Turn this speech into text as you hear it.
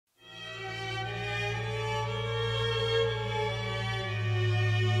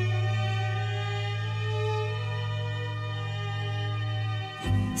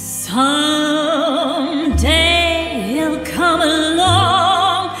Someday he'll come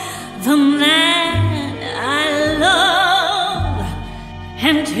along, the man I love,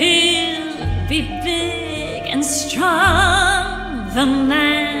 and he'll be big and strong, the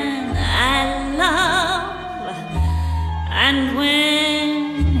man I love. And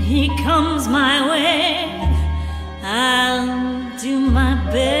when he comes my way, I'll do my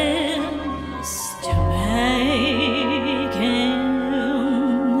best to make him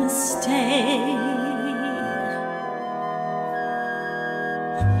stay.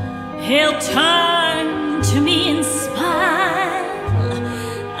 He'll turn to me and smile,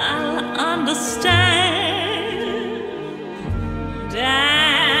 I'll understand,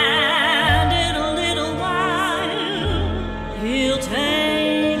 and in a little while he'll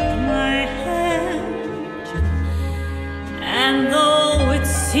take my hand. And though it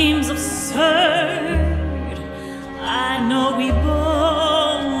seems absurd, I know we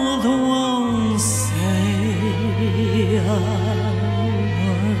both won't say a word.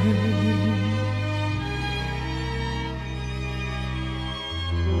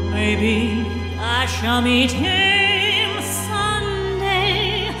 Maybe I shall meet him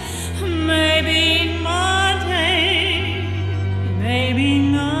Sunday, maybe Monday, maybe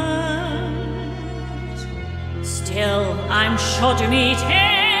not. Still, I'm sure to meet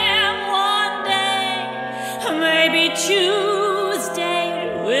him one day, maybe Tuesday.